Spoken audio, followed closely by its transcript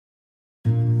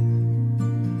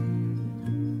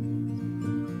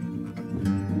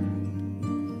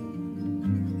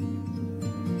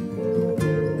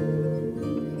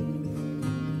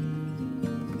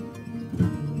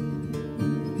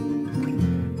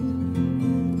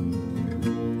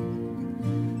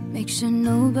sure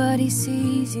nobody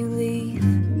sees you leave.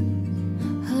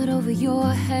 Hood over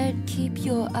your head, keep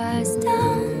your eyes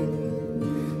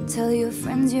down. Tell your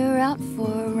friends you're out for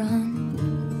a run.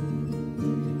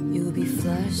 You'll be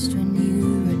flushed when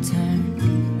you return.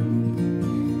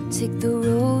 Take the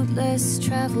road less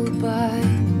traveled by.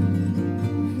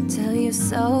 Tell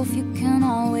yourself you can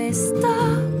always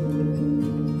stop.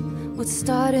 What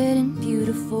started in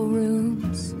beautiful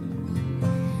rooms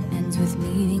ends with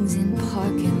meetings in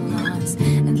parking lots.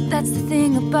 And that's the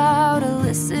thing about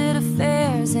illicit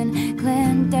affairs and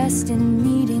clandestine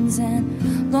meetings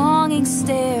and longing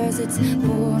stares. It's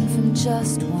born from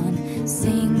just one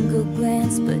single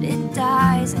glance, but it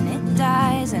dies and it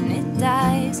dies and it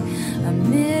dies a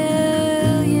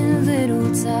million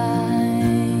little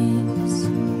times.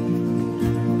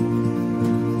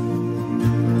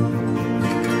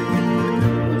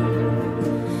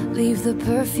 Leave the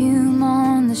perfume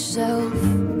on the shelf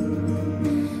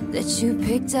that you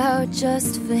picked out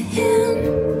just for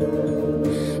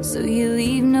him, so you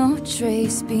leave no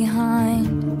trace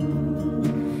behind,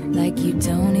 like you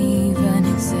don't even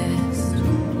exist.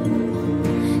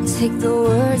 Take the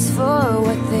words for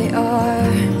what they are,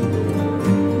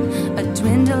 a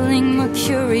dwindling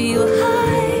mercurial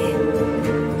high,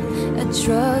 a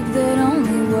drug that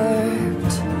only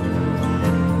worked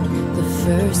the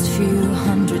first few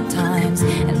hundred times.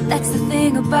 And that's the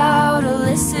thing about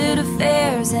illicit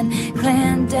affairs and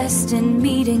clandestine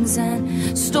meetings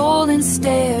and stolen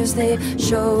stares. They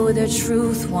show their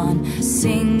truth one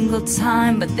single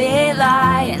time, but they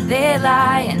lie and they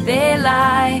lie and they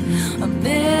lie a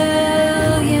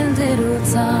million little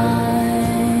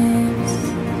times.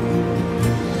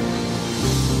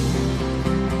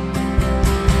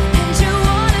 And you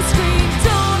wanna scream,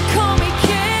 don't call me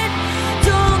kid,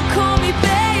 don't call me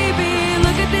baby.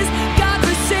 Look at this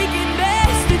godforsaken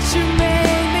mess that you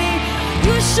made me.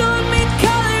 You showed me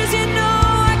colors you know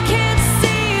I can't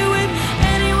see with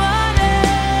anyone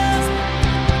else.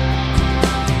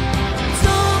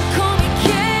 Don't call me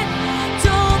kid,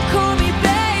 don't call me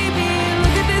baby.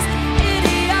 Look at this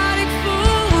idiotic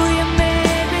fool you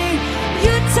made me.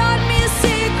 You taught me a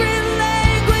secret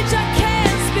language I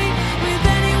can't speak with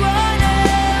anyone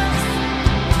else.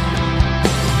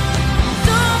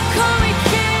 Don't call me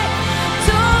kid,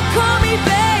 don't call me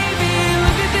baby.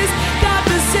 Look at this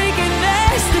godforsaken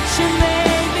mess that you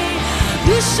made me.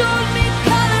 You showed me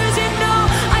colors you know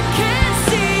I can't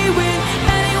see with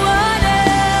anyone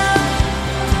else.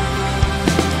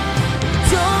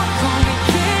 Don't call me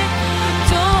kid,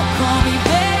 don't call me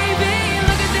baby.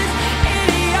 Look at this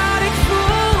idiotic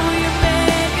fool you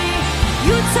made me.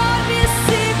 You taught me a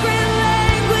secret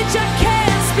language I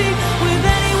can't speak with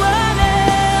anyone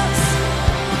else.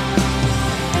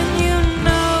 And you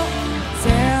know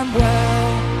damn well,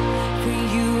 for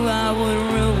you I would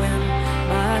ruin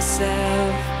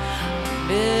myself a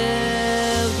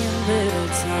million little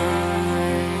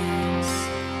times.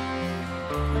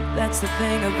 That's the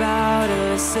thing about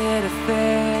illicit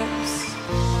affairs.